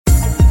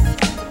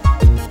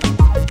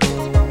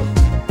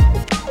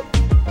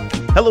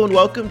Hello and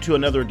welcome to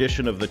another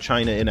edition of the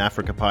China in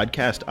Africa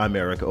podcast. I'm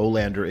Eric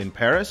Olander in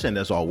Paris, and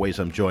as always,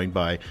 I'm joined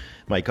by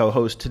my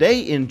co-host today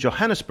in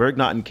Johannesburg,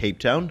 not in Cape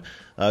Town,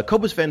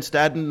 Cobus van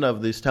Staden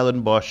of the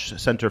Stellenbosch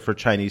Center for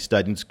Chinese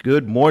Studies.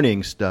 Good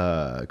morning,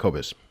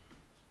 Cobus.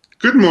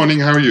 Good morning.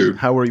 How are you?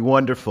 How are you?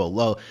 Wonderful.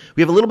 Well,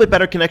 we have a little bit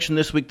better connection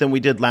this week than we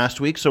did last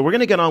week, so we're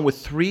going to get on with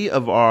three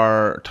of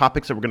our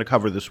topics that we're going to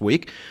cover this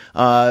week.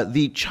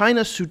 The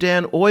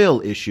China-Sudan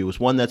oil issue is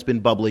one that's been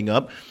bubbling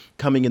up,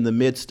 coming in the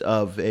midst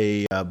of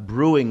a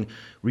brewing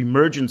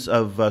reemergence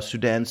of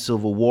Sudan's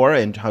civil war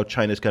and how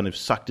China's kind of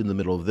sucked in the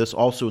middle of this,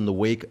 also in the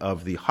wake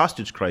of the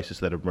hostage crisis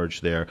that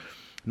emerged there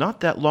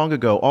not that long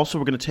ago. Also,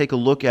 we're going to take a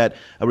look at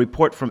a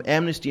report from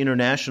Amnesty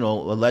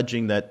International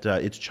alleging that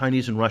it's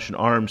Chinese and Russian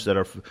arms that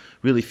are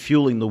really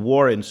fueling the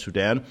war in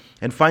Sudan.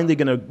 And finally,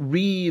 going to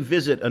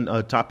revisit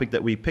a topic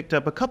that we picked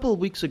up a couple of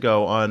weeks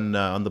ago on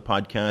the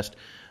podcast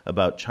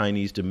about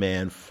Chinese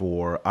demand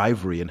for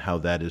ivory and how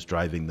that is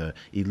driving the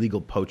illegal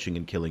poaching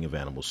and killing of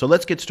animals. So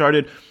let's get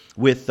started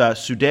with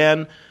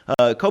Sudan.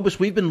 Cobus,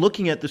 we've been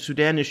looking at the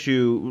Sudan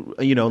issue,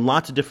 in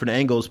lots of different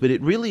angles, but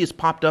it really has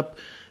popped up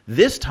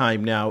this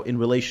time now in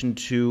relation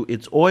to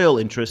its oil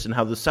interests and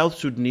how the South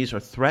Sudanese are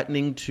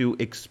threatening to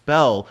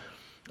expel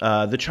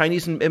the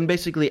Chinese and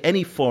basically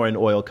any foreign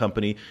oil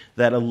company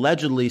that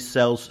allegedly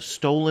sells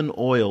stolen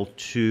oil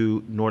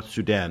to North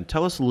Sudan.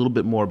 Tell us a little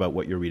bit more about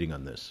what you're reading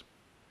on this.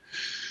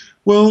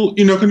 Well,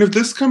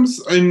 this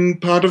comes in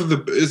part of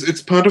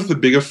it's part of the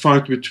bigger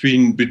fight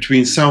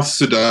between South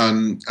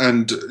Sudan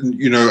and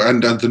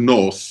the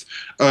North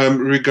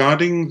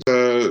regarding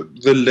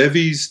the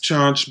levies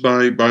charged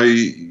by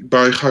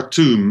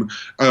Khartoum,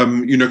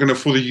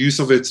 for the use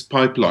of its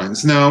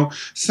pipelines. Now,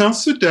 South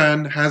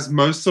Sudan has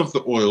most of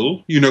the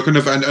oil,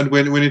 and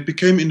when it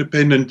became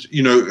independent,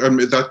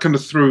 that kind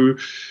of threw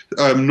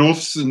the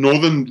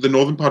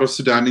northern part of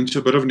Sudan into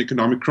a bit of an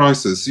economic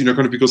crisis,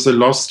 because they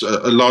lost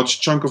a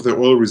large chunk of their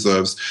oil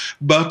reserves.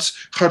 But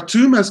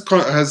Khartoum has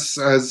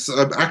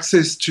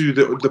access to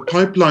the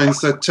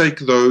pipelines that take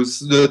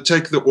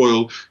the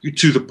oil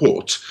to the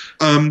port.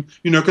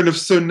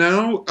 So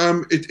now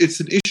it's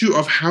an issue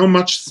of how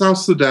much South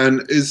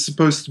Sudan is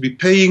supposed to be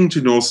paying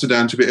to North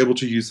Sudan to be able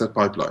to use that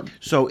pipeline.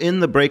 So in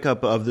the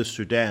breakup of the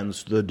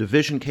Sudans, the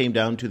division came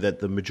down to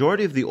that the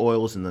majority of the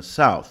oil is in the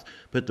south,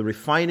 but the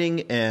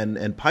refining and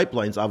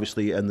pipelines,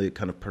 obviously, and the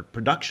kind of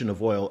production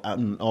of oil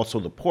and also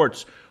the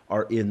ports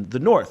are in the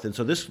north. And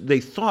so they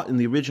thought in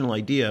the original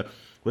idea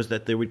was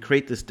that they would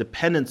create this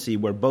dependency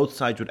where both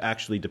sides would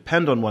actually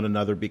depend on one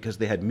another because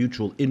they had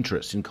mutual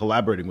interests in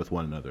collaborating with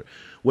one another.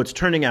 What's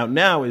turning out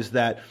now is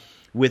that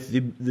with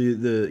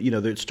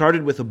it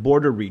started with a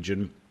border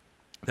region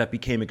that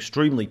became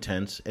extremely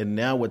tense, and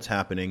now what's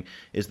happening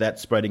is that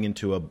spreading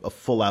into a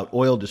full-out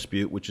oil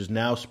dispute, which is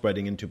now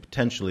spreading into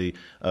potentially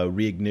a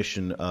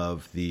reigniting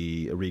of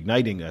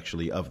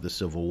the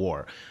civil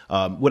war.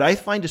 What I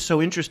find is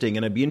so interesting,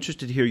 and I'd be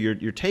interested to hear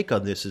your take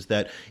on this, is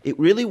that it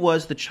really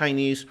was the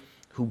Chinese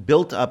who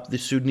built up the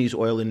Sudanese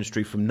oil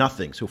industry from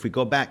nothing. So if we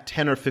go back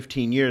 10 or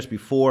 15 years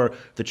before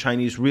the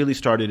Chinese really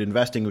started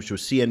investing, which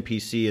was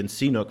CNPC and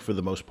CNOOC for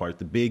the most part,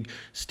 the big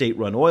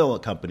state-run oil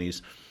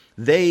companies,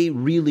 they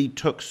really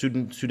took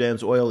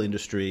Sudan's oil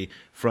industry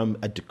from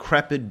a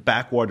decrepit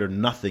backwater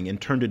nothing and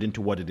turned it into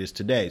what it is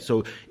today.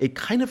 So it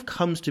kind of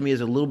comes to me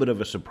as a little bit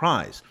of a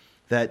surprise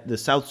that the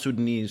South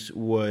Sudanese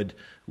would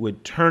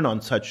turn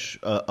on such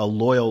a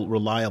loyal,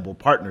 reliable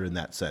partner in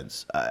that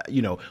sense,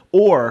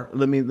 Or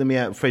let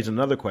me phrase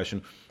another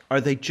question: are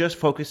they just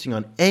focusing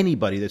on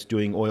anybody that's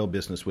doing oil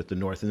business with the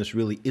North, and this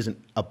really isn't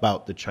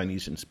about the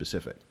Chinese in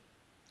specific?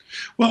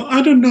 Well,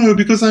 I don't know,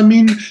 because the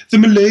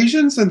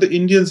Malaysians and the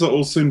Indians are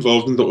also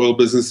involved in the oil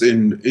business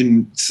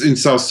in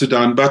South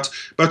Sudan. But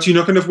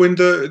when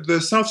the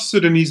South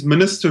Sudanese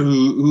minister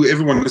who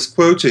everyone was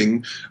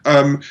quoting,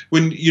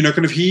 when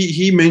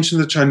he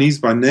mentioned the Chinese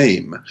by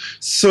name.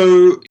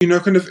 So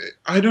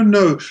I don't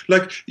know.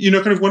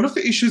 One of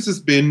the issues has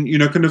been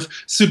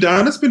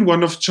Sudan has been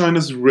one of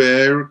China's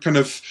rare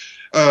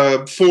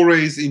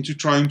forays into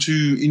trying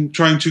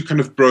to kind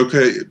of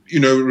broker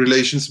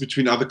relations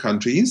between other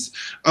countries.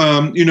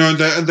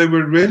 They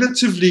were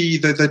relatively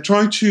they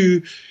tried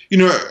to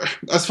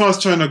as far as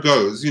China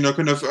goes, they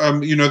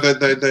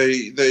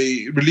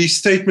released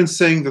statements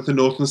saying that the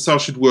North and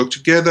South should work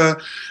together,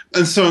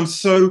 and so on.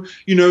 So,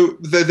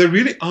 they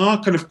really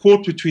are kind of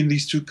caught between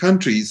these two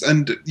countries.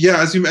 And yeah,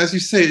 as you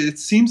say, it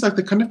seems like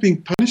they're kind of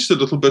being punished a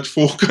little bit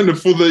for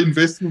the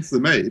investments they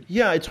made.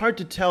 Yeah, it's hard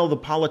to tell the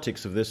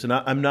politics of this, and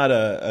I'm not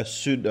a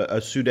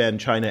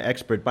Sudan-China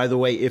expert. By the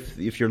way,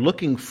 if you're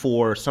looking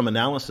for some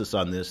analysis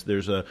on this,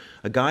 there's a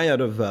guy out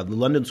of the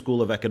London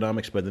School of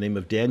Economics by the name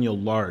of Daniel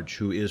Large,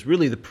 who is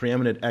really the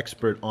preeminent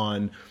expert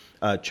on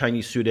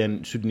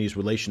Sudanese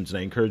relations, and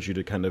I encourage you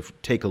to kind of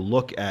take a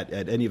look at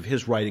any of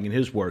his writing and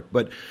his work.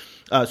 But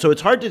so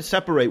it's hard to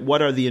separate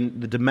what are the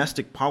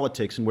domestic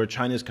politics and where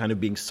China is kind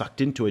of being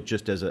sucked into it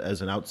just as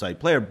an outside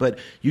player. But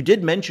you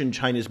did mention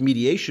China's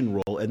mediation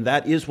role, and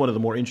that is one of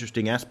the more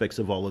interesting aspects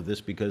of all of this,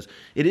 because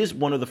it is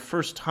one of the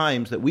first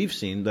times that we've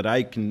seen, that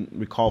I can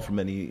recall from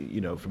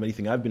from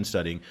anything I've been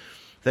studying,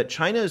 that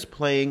China is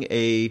playing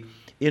a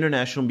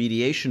international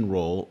mediation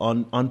role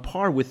on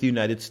par with the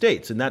United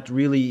States. And that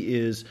really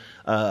is,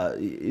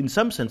 in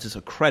some senses,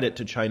 a credit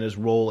to China's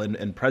role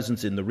and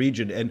presence in the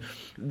region. And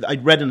I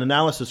read an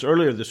analysis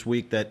earlier this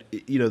week that,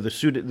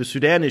 the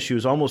Sudan issue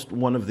is almost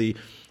one of the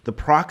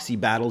proxy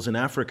battles in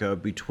Africa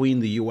between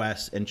the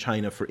U.S. and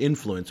China for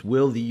influence.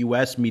 Will the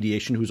U.S.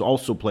 mediation, who's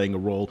also playing a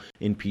role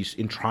in peace,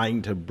 in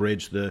trying to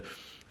bridge the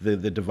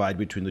divide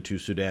between the two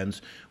Sudans,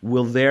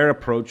 will their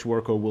approach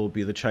work, or will it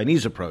be the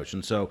Chinese approach?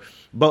 And so,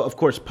 of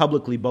course,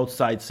 publicly, both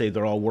sides say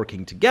they're all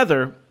working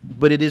together,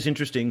 but it is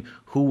interesting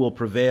who will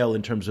prevail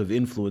in terms of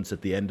influence at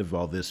the end of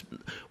all this.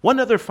 One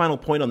other final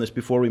point on this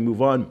before we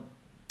move on.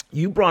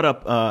 You brought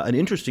up an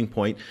interesting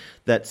point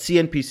that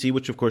CNPC,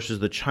 which of course is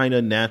the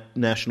China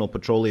National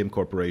Petroleum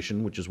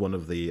Corporation, which is one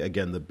of the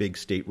big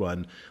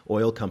state-run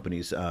oil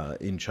companies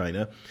in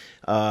China,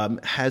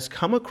 has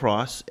come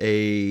across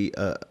a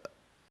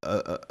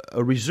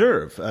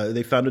reserve.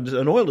 They found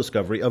an oil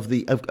discovery of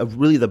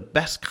really the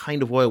best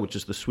kind of oil, which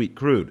is the sweet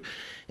crude.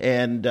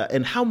 And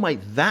how might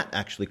that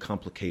actually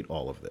complicate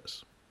all of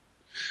this?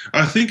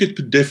 I think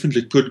it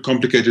definitely could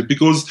complicate it,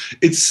 because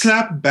it's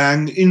slap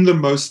bang in the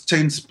most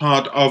tense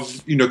part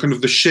of, kind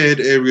of the shared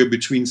area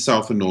between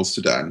South and North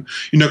Sudan.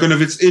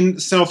 It's in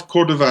South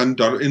Kordofan,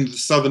 in the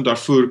southern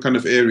Darfur kind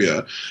of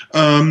area.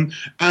 That's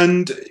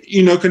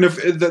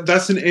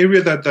an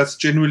area that's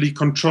generally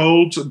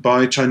controlled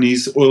by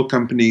Chinese oil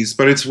companies,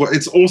 but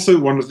it's also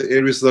one of the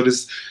areas that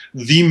is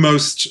the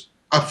most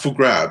up for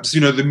grabs,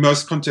 the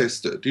most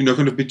contested,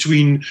 kind of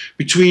between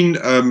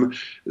the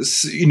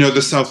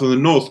South and the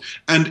North.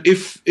 And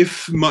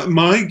if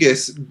my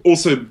guess,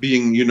 also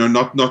being,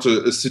 not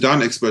a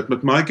Sudan expert,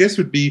 but my guess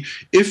would be,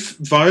 if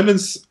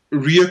violence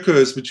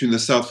reoccurs between the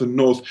South and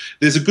North,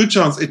 there's a good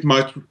chance it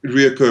might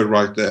reoccur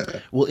right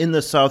there. Well, in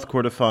the South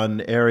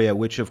Kordofan area,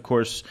 which of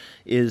course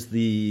is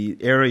the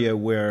area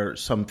where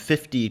some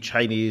 50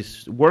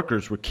 Chinese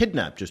workers were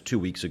kidnapped just 2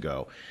 weeks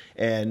ago.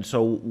 And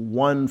so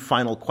one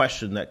final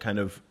question that kind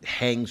of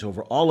hangs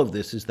over all of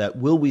this is that,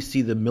 will we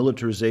see the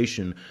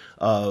militarization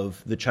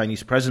of the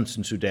Chinese presence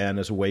in Sudan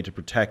as a way to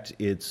protect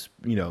its,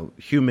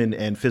 human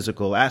and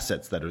physical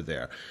assets that are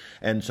there?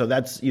 And so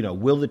that's,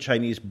 will the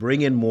Chinese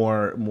bring in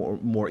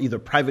more either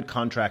private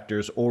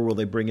contractors, or will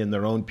they bring in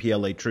their own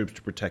PLA troops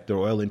to protect their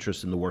oil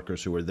interests and the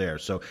workers who are there?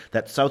 So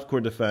that South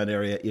Kordofan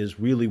area is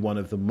really one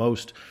of the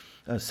most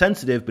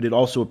sensitive, but it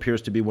also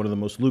appears to be one of the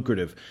most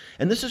lucrative.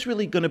 And this is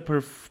really going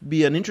to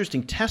be an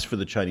interesting test for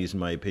the Chinese,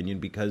 in my opinion,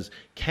 because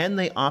can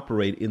they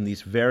operate in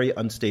these very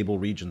unstable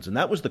regions? And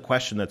that was the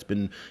question that's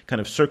been kind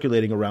of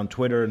circulating around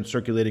Twitter and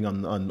circulating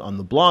on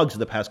the blogs of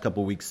the past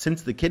couple of weeks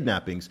since the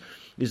kidnappings,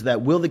 is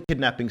that will the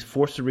kidnappings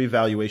force a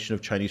reevaluation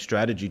of Chinese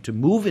strategy to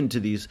move into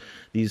these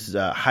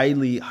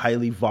highly,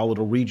 highly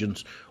volatile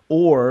regions?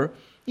 Or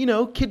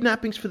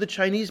kidnappings for the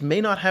Chinese may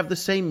not have the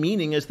same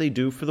meaning as they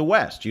do for the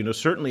West.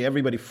 Certainly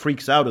everybody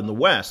freaks out in the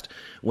West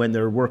when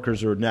their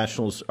workers or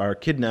nationals are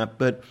kidnapped,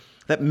 but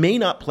that may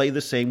not play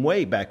the same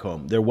way back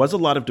home. There was a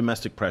lot of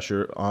domestic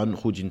pressure on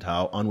Hu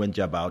Jintao, on Wen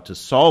Jiabao to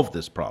solve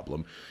this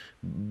problem.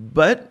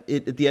 But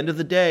at the end of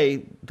the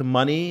day, the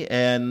money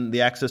and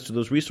the access to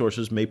those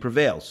resources may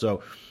prevail.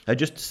 So I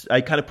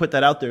kind of put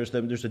that out there as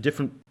there's a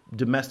different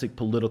domestic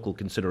political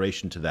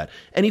consideration to that.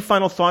 Any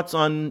final thoughts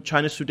on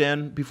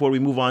China-Sudan before we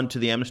move on to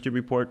the amnesty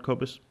report,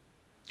 Cobus?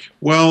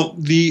 Well,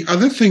 the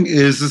other thing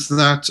is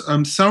that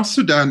South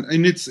Sudan,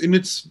 in its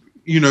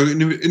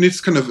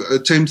kind of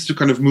attempts to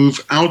kind of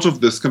move out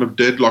of this kind of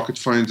deadlock it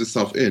finds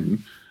itself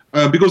in,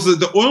 because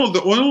the oil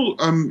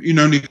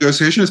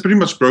negotiation is pretty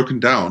much broken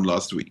down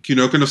last week.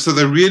 So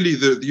they're really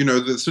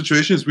the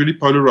situation is really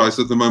polarized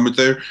at the moment.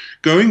 They're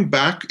going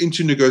back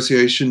into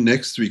negotiation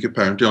next week,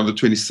 apparently on the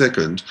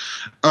 22nd.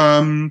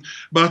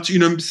 But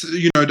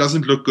it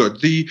doesn't look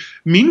good.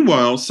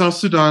 Meanwhile, South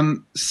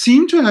Sudan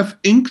seemed to have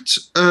inked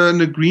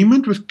an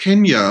agreement with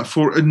Kenya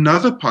for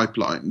another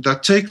pipeline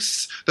that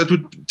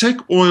would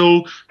take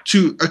oil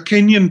to a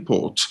Kenyan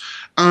port.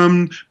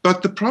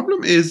 But the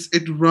problem is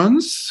it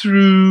runs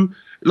through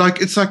more than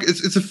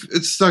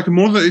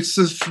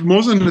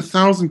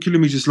 1,000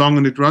 kilometers long,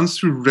 and it runs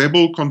through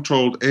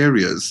rebel-controlled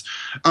areas,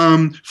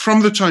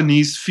 from the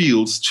Chinese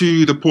fields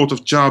to the port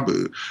of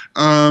Jabu,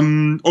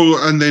 and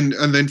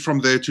then from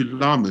there to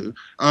Lamu.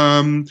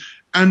 And,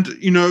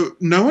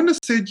 no one has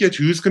said yet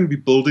who's going to be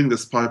building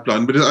this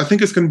pipeline, but I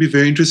think it's going to be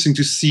very interesting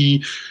to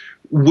see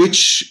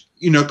which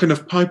kind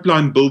of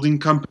pipeline building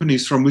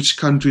companies from which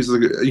countries are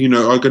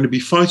going to be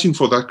fighting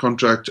for that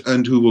contract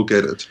and who will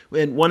get it.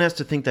 And one has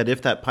to think that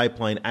if that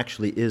pipeline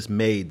actually is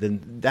made,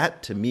 then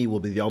that to me will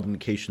be the ultimate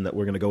indication that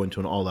we're going to go into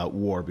an all-out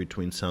war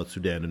between South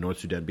Sudan and North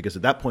Sudan, because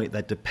at that point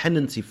that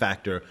dependency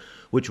factor,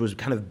 which was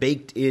kind of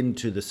baked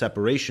into the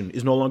separation,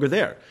 is no longer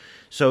there.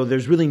 So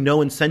there's really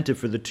no incentive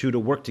for the two to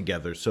work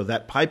together. So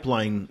that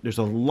pipeline, there's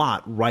a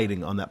lot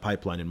riding on that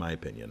pipeline, in my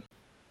opinion.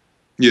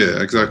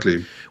 Yeah,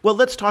 exactly. Well,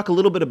 let's talk a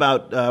little bit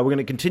about, we're going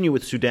to continue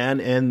with Sudan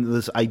and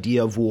this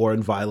idea of war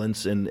and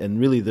violence and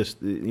really this,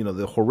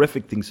 the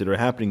horrific things that are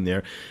happening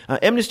there.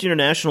 Amnesty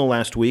International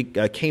last week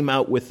came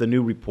out with a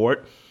new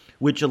report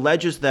which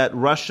alleges that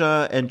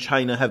Russia and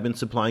China have been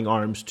supplying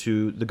arms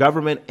to the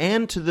government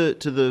and to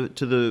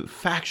the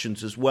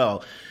factions as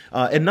well.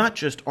 And not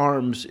just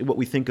arms, what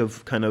we think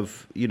of kind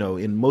of,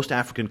 in most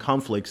African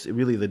conflicts,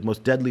 really the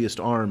most deadliest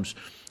arms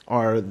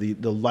are the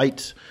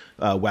light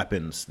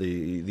weapons,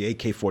 the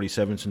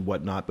AK-47s and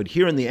whatnot. But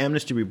here in the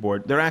Amnesty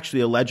report, they're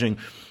actually alleging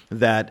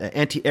that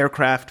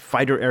anti-aircraft,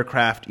 fighter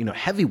aircraft,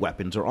 heavy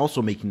weapons are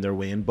also making their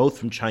way in, both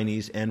from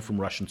Chinese and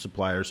from Russian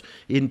suppliers,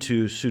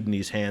 into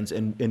Sudanese hands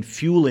and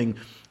fueling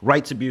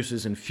rights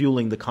abuses and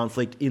fueling the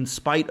conflict in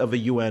spite of a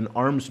UN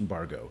arms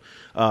embargo.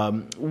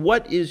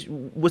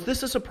 Was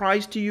this a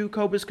surprise to you,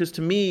 Cobus? Because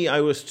to me,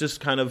 I was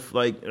just kind of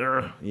like,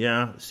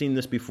 yeah, seen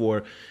this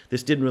before.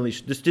 This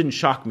didn't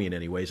shock me in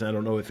any ways, and I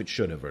don't know if it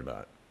should have or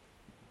not.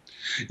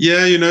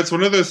 Yeah, it's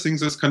one of those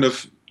things that's kind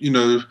of,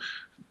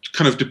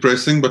 kind of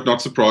depressing but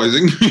not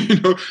surprising.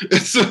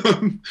 It's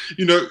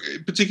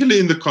particularly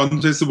in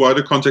the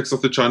wider context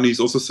of the Chinese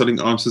also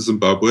selling arms to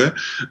Zimbabwe.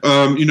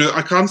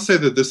 I can't say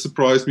that this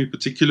surprised me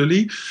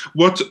particularly.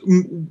 What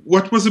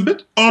was a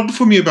bit odd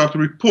for me about the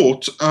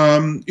report,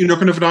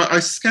 I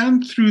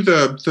scanned through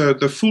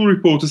the full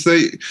report, as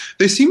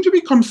they seem to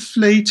be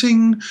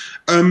conflating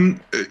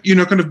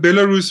kind of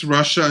Belarus,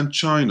 Russia and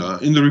China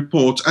in the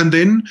report, and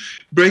then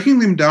breaking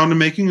them down and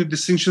making the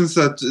distinctions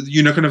that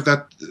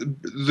that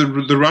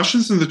the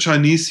Russians and the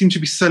Chinese seem to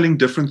be selling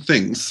different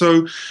things.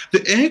 So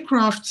the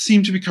aircraft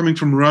seem to be coming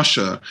from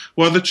Russia,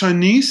 while the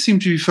Chinese seem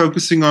to be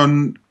focusing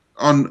on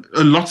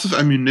lots of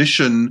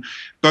ammunition,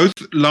 both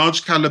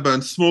large caliber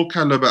and small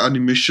caliber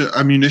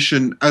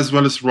ammunition, as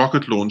well as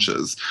rocket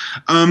launchers.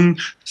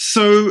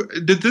 So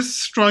did this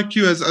strike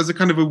you as a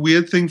kind of a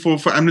weird thing for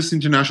Amnesty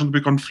International to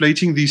be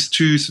conflating these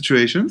two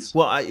situations?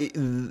 Well,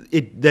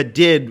 that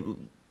did.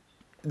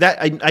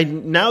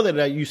 Now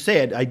that you say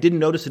it, I didn't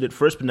notice it at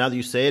first, but now that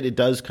you say it, it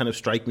does kind of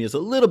strike me as a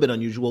little bit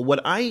unusual.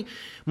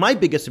 My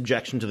biggest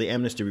objection to the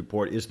Amnesty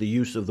report is the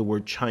use of the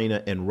word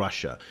China and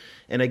Russia.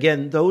 And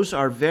again, those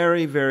are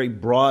very, very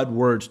broad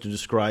words to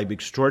describe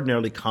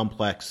extraordinarily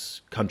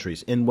complex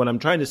countries. And what I'm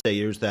trying to say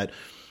here is that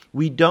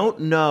we don't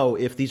know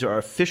if these are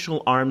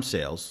official arms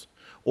sales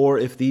or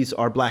if these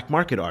are black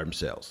market arms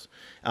sales.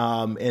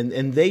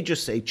 And they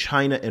just say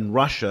China and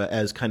Russia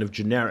as kind of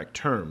generic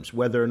terms.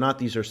 Whether or not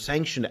these are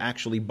sanctioned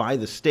actually by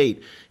the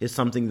state is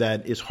something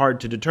that is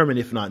hard to determine,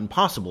 if not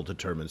impossible to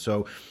determine.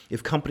 So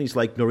if companies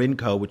like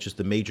Norinco, which is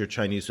the major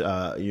Chinese,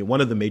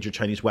 one of the major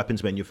Chinese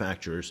weapons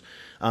manufacturers,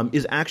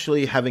 is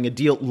actually having a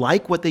deal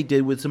like what they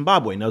did with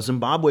Zimbabwe. Now,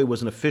 Zimbabwe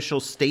was an official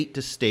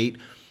state-to-state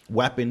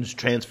weapons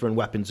transfer and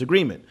weapons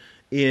agreement.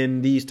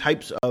 In these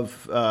types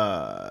of,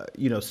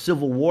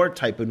 civil war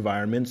type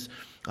environments,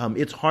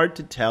 it's hard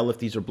to tell if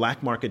these are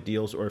black market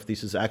deals or if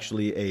this is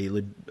actually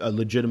a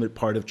legitimate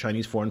part of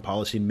Chinese foreign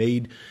policy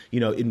made,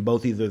 in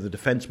both either the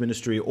defense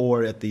ministry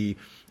or in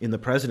the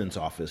president's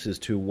office as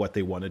to what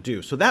they want to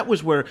do. So that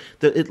was where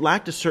it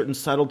lacked a certain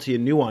subtlety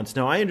and nuance.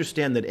 Now, I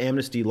understand that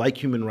Amnesty, like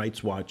Human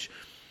Rights Watch,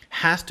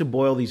 has to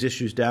boil these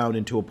issues down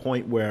into a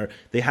point where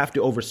they have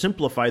to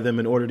oversimplify them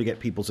in order to get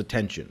people's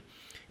attention.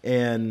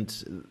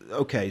 And,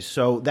 okay,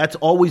 so that's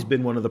always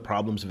been one of the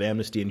problems of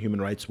Amnesty and Human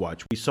Rights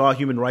Watch. We saw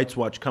Human Rights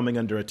Watch coming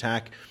under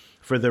attack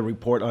for their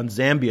report on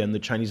Zambia and the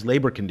Chinese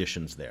labor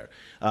conditions there,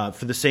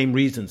 for the same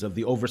reasons of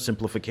the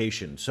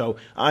oversimplification. So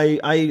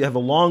I have a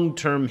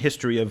long-term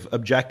history of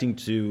objecting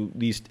to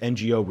these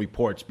NGO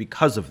reports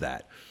because of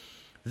that.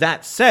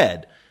 That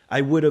said,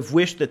 I would have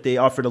wished that they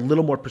offered a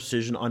little more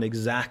precision on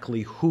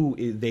exactly who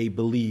they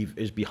believe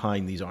is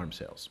behind these arms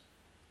sales.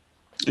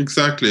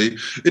 Exactly.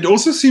 It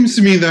also seems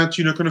to me that,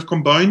 kind of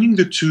combining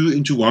the two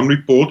into one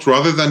report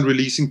rather than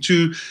releasing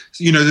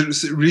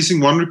releasing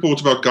one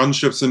report about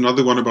gunships and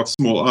another one about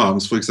small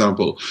arms, for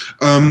example,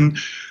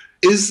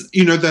 is,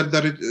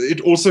 that it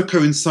also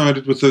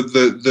coincided with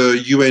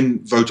the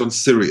UN vote on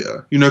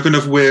Syria, kind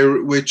of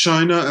where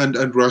China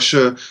and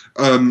Russia,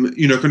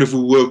 kind of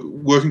were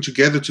working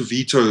together to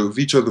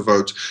veto the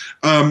vote.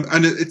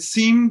 And it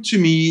seemed to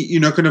me,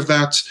 kind of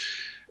that,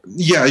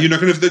 yeah,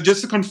 kind of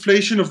just the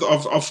conflation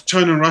of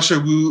China and Russia,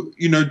 who,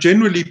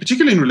 generally,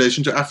 particularly in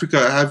relation to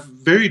Africa, have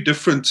very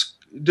different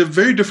the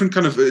very different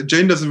kind of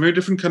agendas and very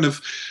different kind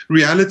of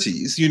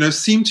realities,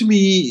 seem to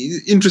me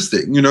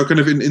interesting, kind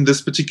of in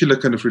this particular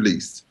kind of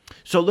release.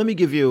 So let me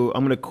give you,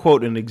 I'm going to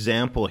quote an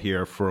example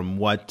here from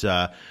what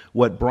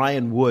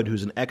Brian Wood,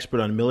 who's an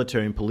expert on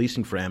military and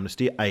policing for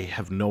Amnesty, I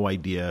have no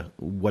idea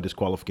what his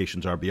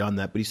qualifications are beyond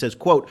that, but he says,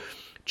 quote,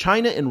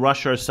 China and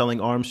Russia are selling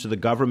arms to the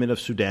government of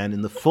Sudan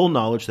in the full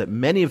knowledge that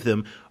many of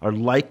them are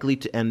likely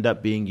to end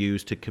up being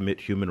used to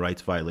commit human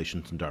rights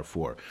violations in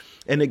Darfur.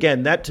 And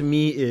again, that to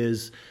me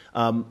is,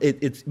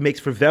 it makes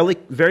for very,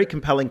 very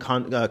compelling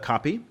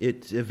copy.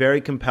 It's a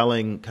very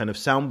compelling kind of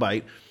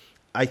soundbite.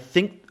 I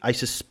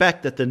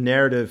suspect that the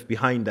narrative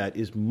behind that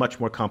is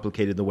much more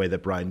complicated the way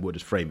that Brian Wood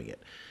is framing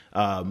it.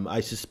 I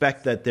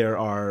suspect that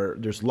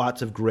there's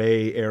lots of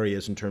gray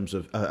areas in terms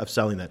of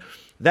selling that.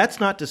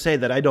 That's not to say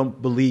that I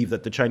don't believe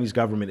that the Chinese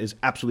government is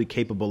absolutely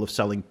capable of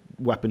selling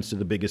weapons to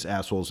the biggest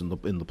assholes in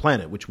the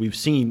planet, which we've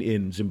seen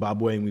in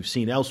Zimbabwe and we've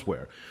seen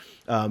elsewhere.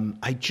 I'm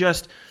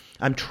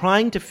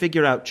trying to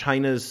figure out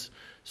China's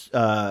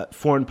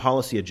foreign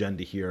policy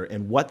agenda here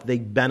and what they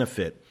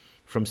benefit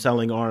from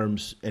selling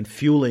arms and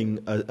fueling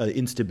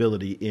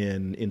instability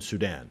in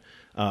Sudan.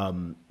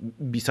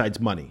 Besides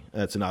money,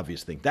 that's an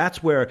obvious thing.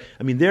 That's where,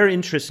 their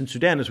interest in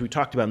Sudan, as we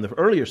talked about in the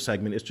earlier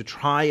segment, is to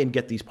try and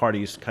get these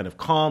parties kind of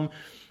calm.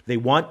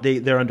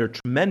 They're under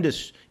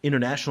tremendous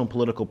international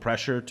political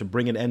pressure to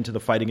bring an end to the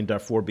fighting in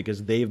Darfur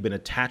because they have been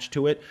attached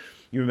to it.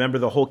 You remember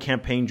the whole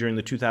campaign during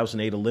the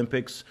 2008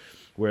 Olympics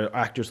where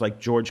actors like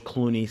George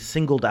Clooney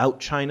singled out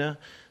China.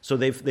 So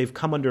they've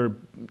come under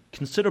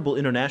considerable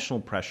international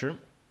pressure.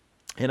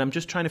 And I'm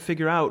just trying to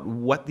figure out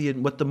what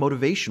the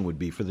motivation would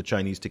be for the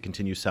Chinese to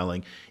continue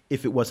selling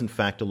if it was in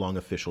fact along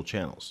official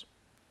channels.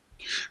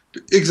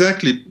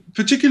 Exactly.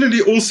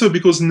 Particularly also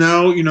because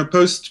now,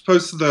 post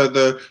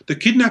the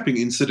kidnapping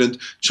incident,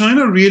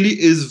 China really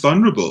is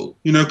vulnerable.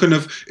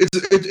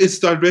 It's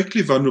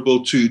directly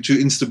vulnerable to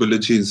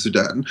instability in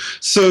Sudan.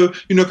 So,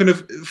 kind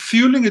of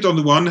fueling it on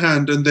the one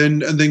hand and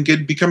then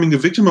becoming a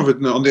victim of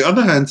it on the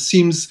other hand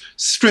seems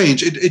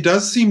strange. It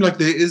does seem like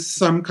there is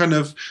some kind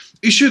of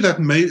issue that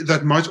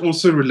might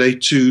also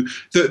relate to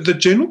the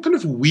general kind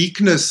of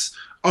weakness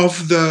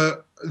of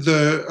the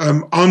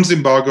arms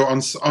embargo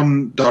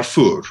on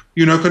Darfur,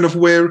 kind of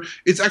where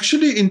it's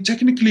actually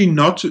technically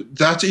not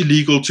that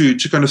illegal to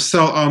kind of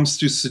sell arms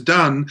to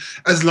Sudan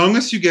as long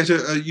as you get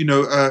an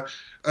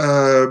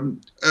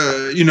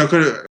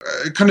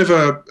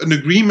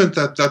agreement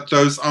that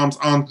those arms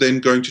aren't then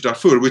going to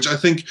Darfur, which I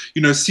think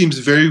seems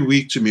very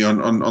weak to me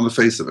on the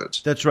face of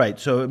it. That's right.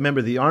 So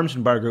remember, the arms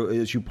embargo,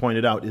 as you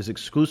pointed out, is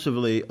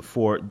exclusively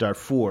for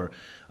Darfur.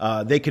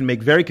 They can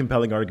make very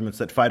compelling arguments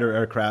that fighter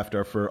aircraft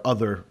are for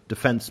other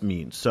defense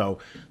means. So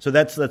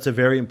that's a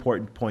very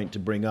important point to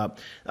bring up.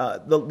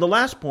 The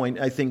last point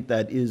I think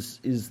that is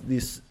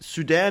this: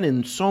 Sudan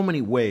in so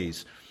many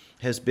ways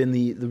has been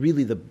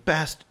really the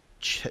best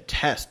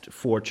test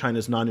for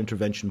China's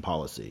non-intervention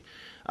policy.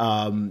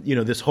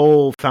 This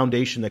whole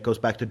foundation that goes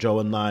back to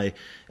Zhou Enlai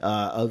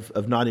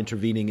of not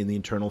intervening in the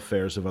internal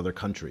affairs of other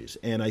countries.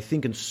 And I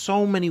think in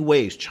so many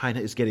ways,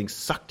 China is getting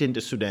sucked into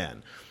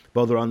Sudan,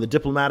 both on the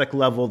diplomatic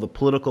level, the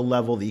political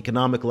level, the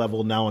economic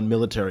level, now on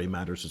military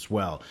matters as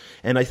well.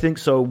 And I think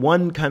so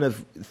one kind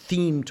of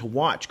theme to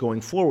watch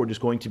going forward is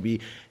going to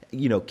be,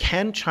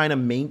 can China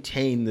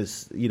maintain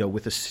this,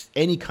 with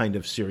any kind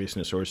of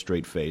seriousness or a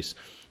straight face,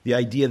 the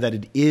idea that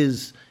it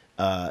is,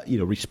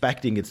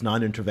 respecting its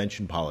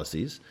non-intervention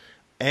policies,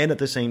 and at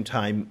the same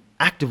time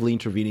actively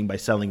intervening by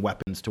selling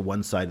weapons to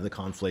one side of the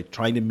conflict,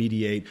 trying to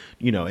mediate,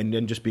 and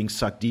then just being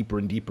sucked deeper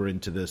and deeper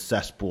into the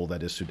cesspool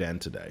that is Sudan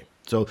today.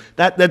 So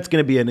that's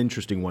going to be an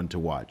interesting one to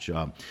watch.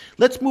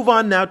 Let's move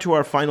on now to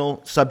our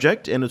final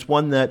subject, and it's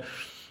one that,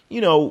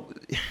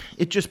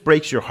 it just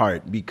breaks your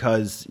heart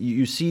because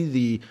you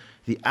see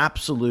the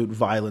absolute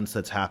violence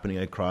that's happening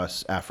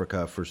across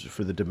Africa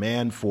for the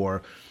demand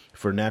for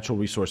natural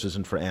resources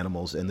and for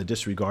animals, and the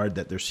disregard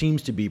that there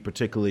seems to be,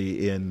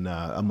 particularly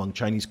among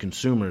Chinese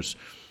consumers,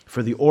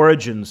 for the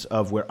origins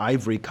of where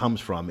ivory comes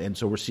from. And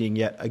so we're seeing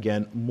yet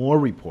again more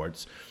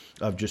reports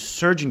of just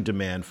surging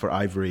demand for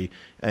ivory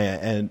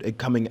and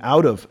coming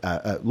out of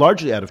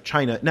largely out of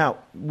China. Now,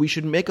 we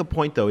should make a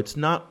point, though. It's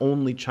not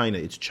only China.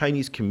 It's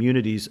Chinese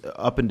communities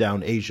up and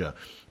down Asia,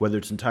 whether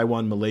it's in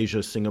Taiwan,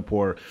 Malaysia,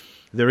 Singapore.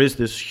 There is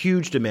this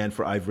huge demand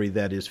for ivory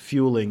that is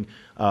fueling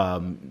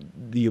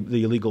the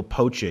illegal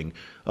poaching.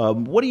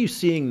 What are you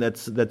seeing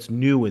that's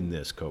new in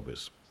this,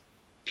 Cobus?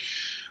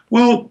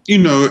 Well,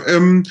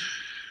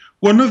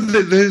 one of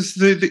there's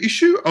the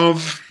issue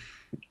of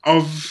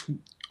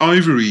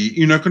ivory,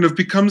 kind of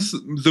becomes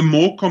the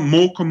more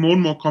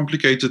and more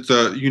complicated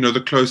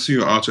the closer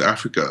you are to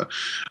Africa.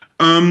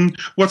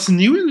 What's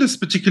new in this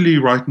particularly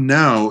right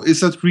now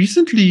is that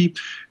recently,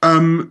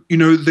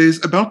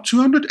 there's about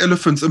 200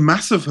 elephants, a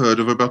massive herd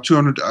of about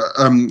 200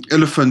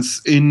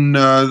 elephants in,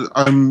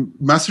 I'm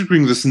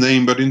massacring this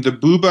name, but in the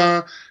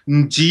Buba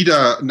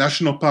Njida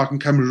National Park in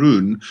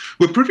Cameroon,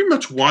 were pretty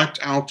much wiped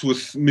out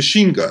with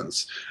machine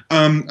guns.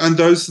 And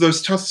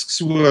those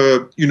tusks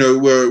were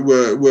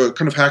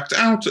kind of hacked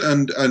out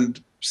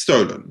and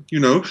stolen,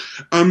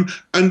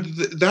 and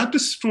that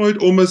destroyed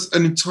almost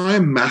an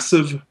entire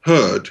massive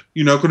herd,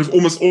 kind of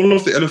almost all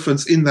of the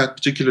elephants in that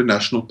particular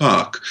national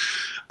park.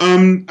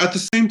 At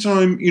the same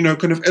time,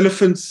 kind of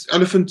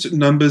elephant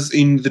numbers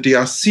in the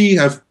DRC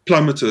have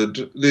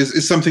plummeted.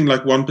 It's something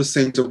like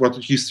 1% of what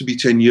it used to be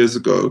 10 years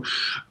ago.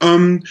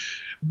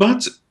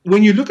 But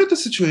when you look at the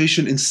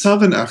situation in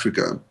southern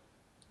Africa,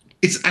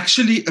 it's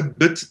actually a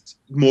bit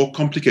more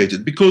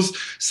complicated because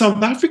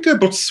South Africa,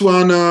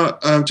 Botswana,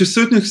 to a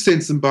certain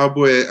extent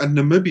Zimbabwe and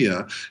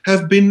Namibia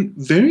have been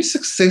very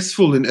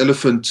successful in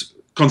elephant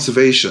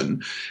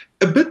conservation,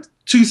 a bit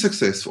too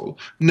successful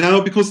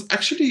now because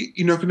actually,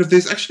 kind of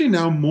there's actually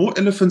now more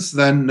elephants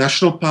than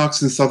national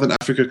parks in Southern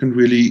Africa can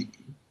really,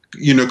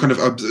 kind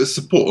of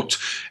support.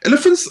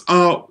 Elephants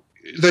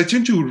they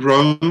tend to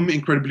roam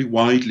incredibly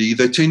widely.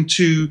 They tend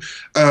to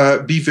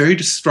be very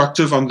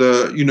destructive on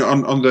the,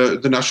 on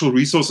the natural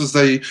resources.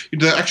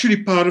 They're actually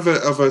part of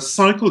a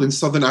cycle in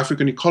Southern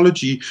African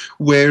ecology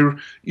where,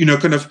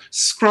 kind of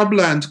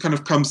scrubland kind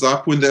of comes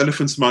up when the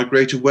elephants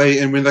migrate away,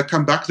 and when they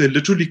come back, they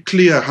literally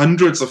clear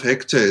hundreds of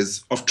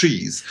hectares of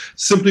trees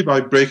simply by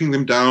breaking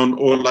them down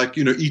or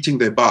eating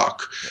their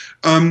bark.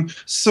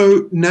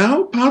 So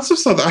now parts of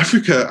South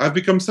Africa have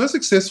become so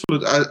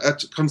successful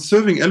at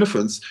conserving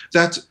elephants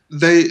that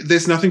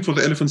there's nothing for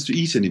the elephants to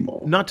eat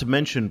anymore. Not to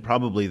mention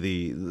probably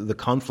the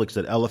conflicts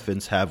that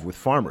elephants have with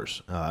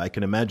farmers. I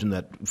can imagine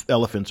that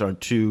elephants aren't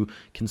too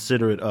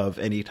considerate of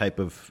any type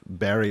of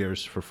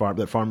barriers for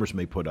that farmers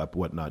may put up,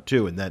 whatnot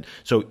too. And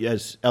so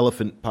as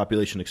elephant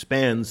population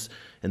expands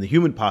and the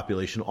human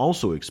population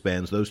also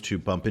expands, those two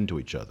bump into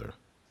each other.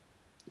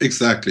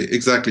 Exactly.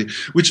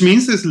 Which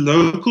means there's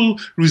local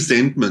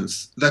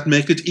resentments that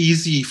make it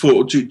easy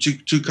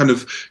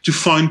to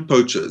find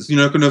poachers.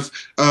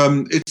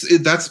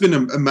 That's been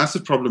a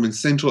massive problem in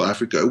Central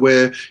Africa,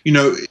 where by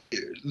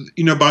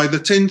the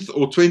 10th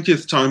or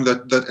 20th time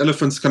that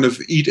elephants kind of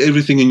eat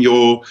everything on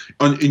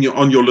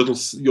your little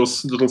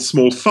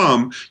small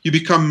farm, you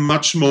become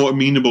much more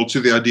amenable to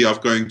the idea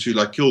of going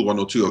to kill one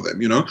or two of them.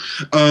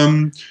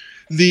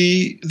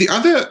 The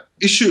other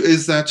issue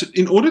is that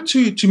in order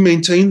to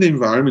maintain the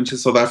environment in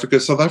South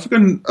Africa, South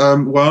African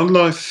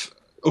wildlife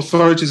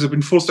authorities have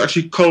been forced to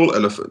actually cull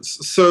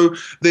elephants. So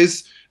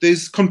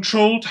there's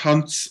controlled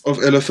hunts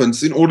of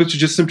elephants in order to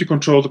just simply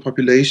control the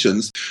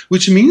populations,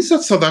 which means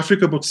that South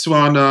Africa,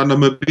 Botswana,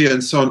 Namibia,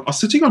 and so on are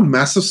sitting on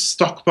massive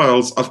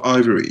stockpiles of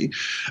ivory,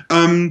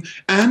 and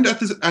at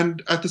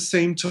the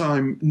same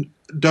time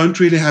don't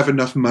really have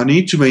enough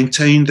money to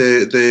maintain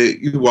their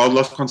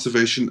wildlife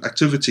conservation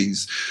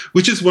activities,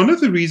 which is one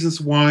of the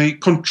reasons why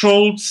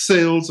controlled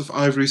sales of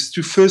ivories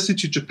firstly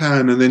to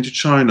Japan and then to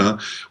China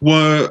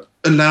were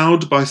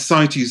allowed by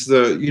CITES,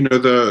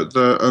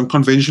 the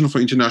Convention for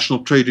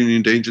International Trade in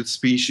Endangered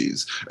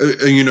Species,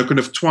 kind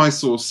of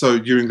twice or so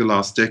during the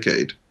last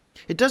decade.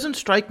 It doesn't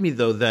strike me,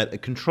 though, that a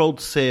controlled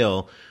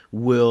sale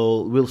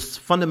will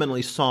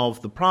fundamentally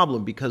solve the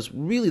problem, because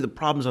really the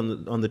problem's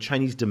on the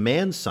Chinese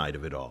demand side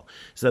of it all.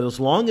 Is that as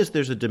long as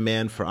there's a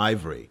demand for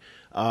ivory,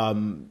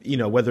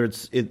 whether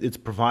it's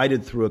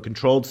provided through a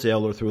controlled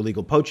sale or through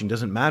illegal poaching,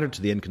 doesn't matter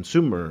to the end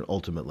consumer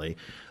ultimately.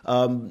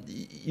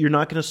 You're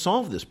not going to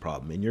solve this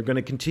problem, and you're going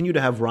to continue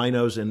to have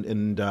rhinos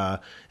and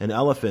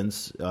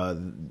elephants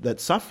that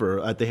suffer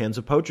at the hands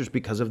of poachers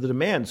because of the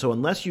demand. So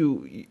unless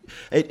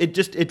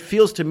it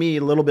feels to me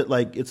a little bit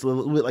like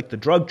the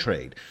drug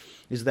trade,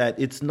 is that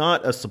it's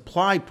not a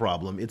supply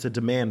problem, it's a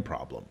demand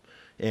problem.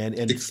 And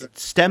exactly.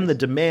 Stem the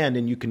demand,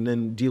 and you can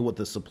then deal with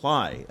the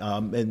supply.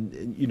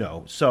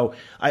 So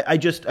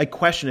I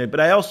question it. But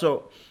I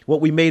also,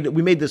 we made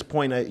this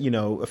point,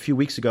 a few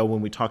weeks ago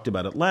when we talked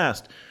about it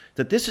last,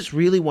 that this is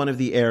really one of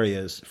the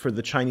areas for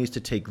the Chinese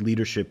to take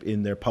leadership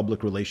in their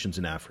public relations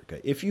in Africa.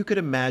 If you could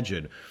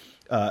imagine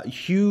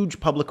huge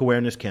public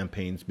awareness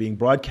campaigns being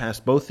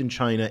broadcast both in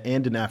China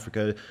and in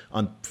Africa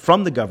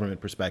from the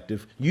government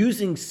perspective,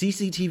 using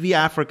CCTV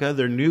Africa,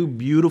 their new,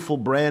 beautiful,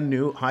 brand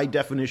new,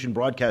 high-definition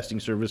broadcasting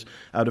service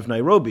out of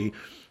Nairobi.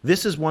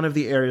 This is one of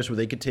the areas where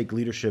they could take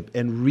leadership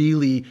and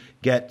really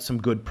get some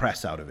good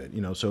press out of it.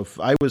 So if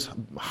I was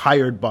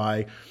hired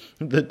by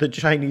the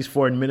Chinese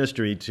Foreign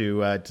Ministry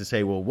to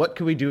say, well, what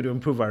can we do to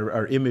improve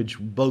our image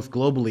both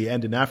globally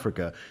and in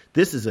Africa?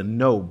 This is a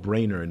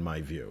no-brainer in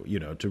my view,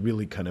 to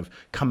really kind of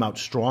come out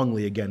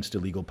strongly against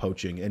illegal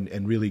poaching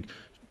and really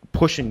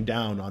pushing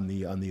down on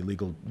the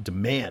illegal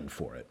demand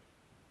for it.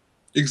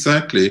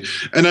 Exactly.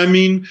 And I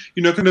mean,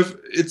 kind of,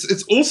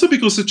 it's also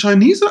because the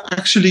Chinese are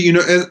actually,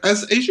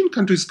 as Asian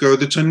countries go,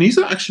 the Chinese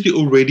are actually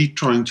already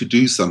trying to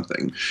do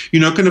something.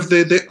 Kind of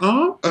there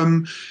are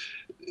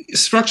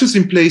structures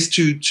in place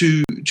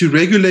to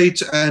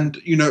regulate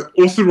and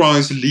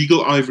authorize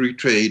legal ivory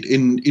trade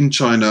in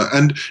China.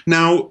 And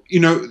now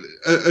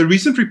a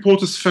recent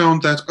report has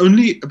found that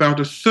only about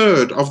a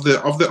third of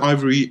the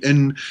ivory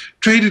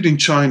traded in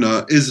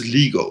China is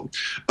legal.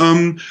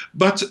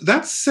 But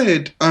that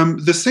said,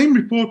 the same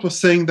report was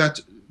saying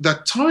that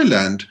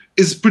Thailand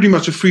is pretty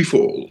much a free for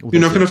all. Well, You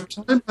know, that's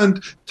kind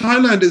of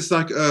Thailand is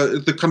like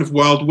the kind of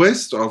wild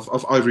west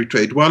of ivory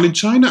trade. While in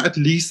China, at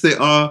least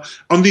there are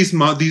on these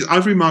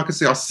ivory markets,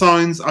 there are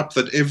signs up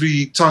that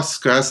every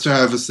tusk has to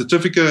have a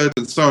certificate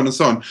and so on and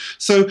so on.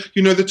 So,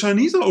 you know, the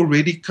Chinese are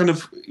already kind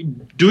of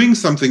doing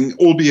something,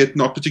 albeit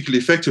not particularly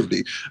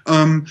effectively.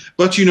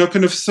 But, you know,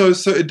 kind of so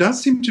it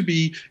does seem to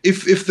be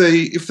if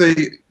they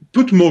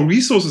put more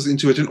resources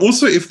into it, and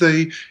also if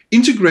they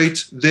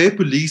integrate their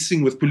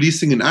policing with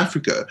policing in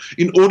Africa,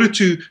 in order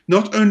to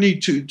not only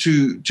to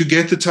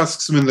get the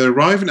tusks when they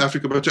arrive in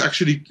Africa, but to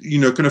actually, you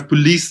know, kind of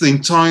police the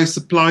entire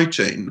supply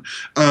chain,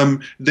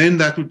 then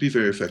that would be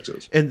very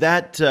effective. And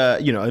that,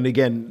 you know, and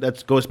again,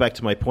 that goes back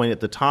to my point at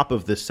the top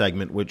of this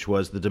segment, which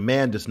was the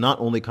demand does not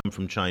only come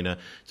from China.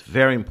 It's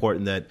very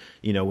important that,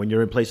 you know, when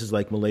you're in places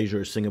like Malaysia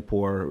or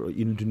Singapore or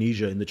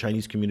Indonesia, in the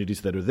Chinese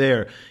communities that are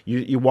there,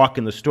 you walk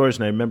in the stores,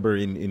 and I remember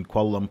in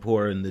Kuala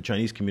Lumpur, in the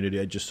Chinese community,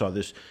 I just saw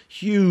this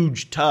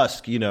huge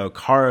tusk, you know,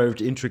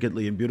 carved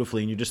intricately and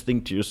beautifully, and you just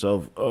think to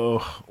yourself, oh,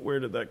 where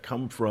did that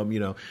come from, you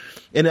know?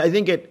 And I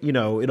think it, you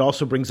know, it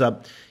also brings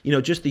up, you know,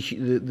 just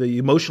the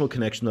emotional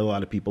connection that a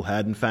lot of people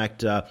had. In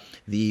fact, some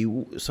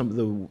of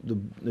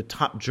the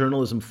top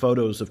journalism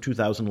photos of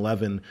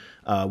 2011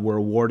 were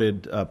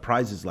awarded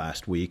prizes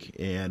last week,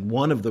 and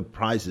one of the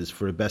prizes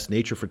for best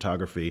nature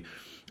photography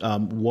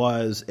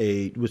was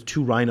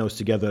two rhinos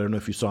together. I don't know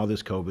if you saw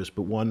this, Cobus,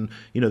 but one,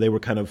 you know, they were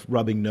kind of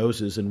rubbing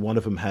noses, and one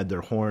of them had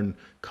their horn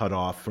cut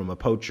off from a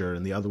poacher,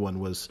 and the other one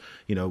was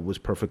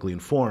perfectly in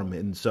form.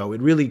 And so it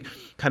really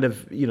kind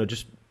of, you know,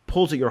 just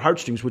pulls at your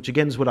heartstrings, which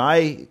again is what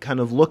I kind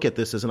of look at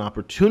this as an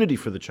opportunity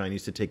for the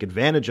Chinese to take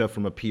advantage of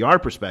from a PR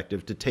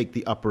perspective, to take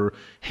the upper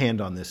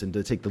hand on this and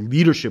to take the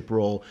leadership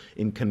role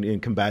in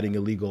combating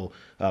illegal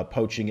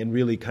poaching, and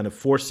really kind of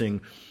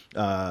forcing,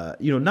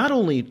 you know, not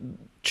only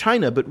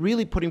China, but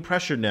really putting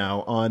pressure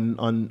now on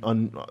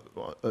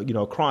you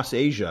know, across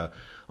Asia,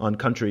 on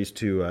countries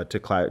to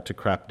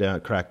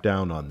crack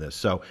down on this.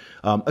 So,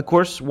 of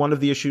course, one of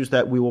the issues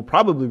that we will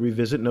probably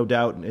revisit, no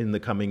doubt, in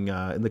the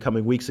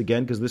coming weeks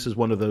again, because this is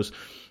one of those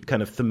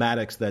kind of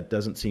thematics that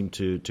doesn't seem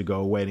to go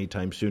away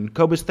anytime soon.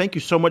 Cobus, thank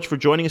you so much for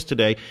joining us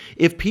today.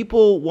 If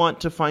people want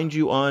to find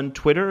you on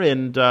Twitter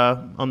and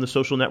on the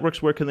social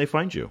networks, where can they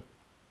find you?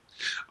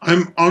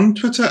 I'm on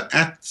Twitter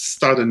at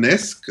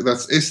Stadenesque.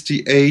 That's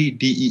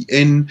Stadenesque.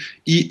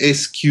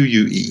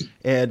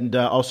 And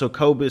also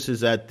Cobus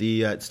is at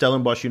the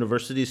Stellenbosch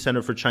University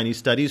Center for Chinese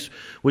Studies,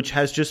 which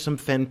has just some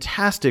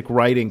fantastic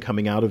writing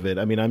coming out of it.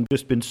 I mean, I've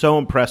just been so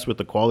impressed with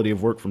the quality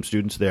of work from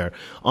students there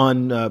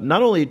on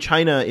not only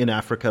China in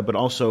Africa, but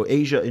also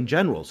Asia in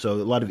general. So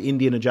a lot of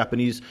Indian and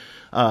Japanese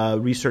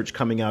research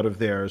coming out of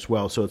there as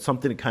well. So it's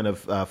something to kind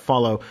of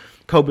follow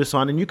Cobus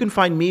on. And you can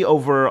find me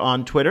over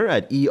on Twitter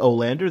at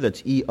EOlander.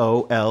 That's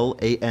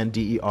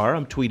EOLANDER.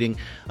 I'm tweeting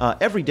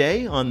every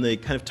day on the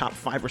kind of top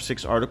 5 or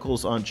 6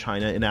 articles on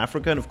China in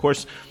Africa. And of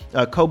course,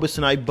 Cobus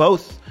and I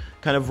both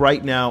kind of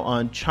right now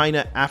on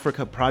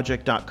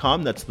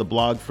ChinaAfricaProject.com. That's the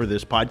blog for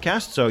this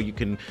podcast, so you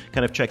can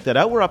kind of check that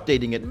out. We're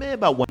updating it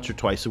about once or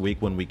twice a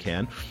week when we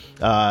can.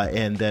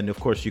 And then, of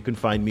course, you can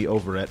find me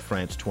over at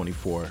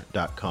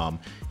France24.com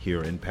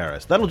here in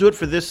Paris. That'll do it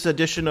for this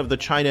edition of the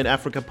China and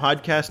Africa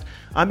podcast.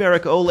 I'm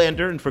Eric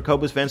Olander, and for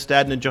Cobus Van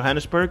Staden in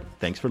Johannesburg,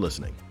 thanks for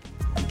listening.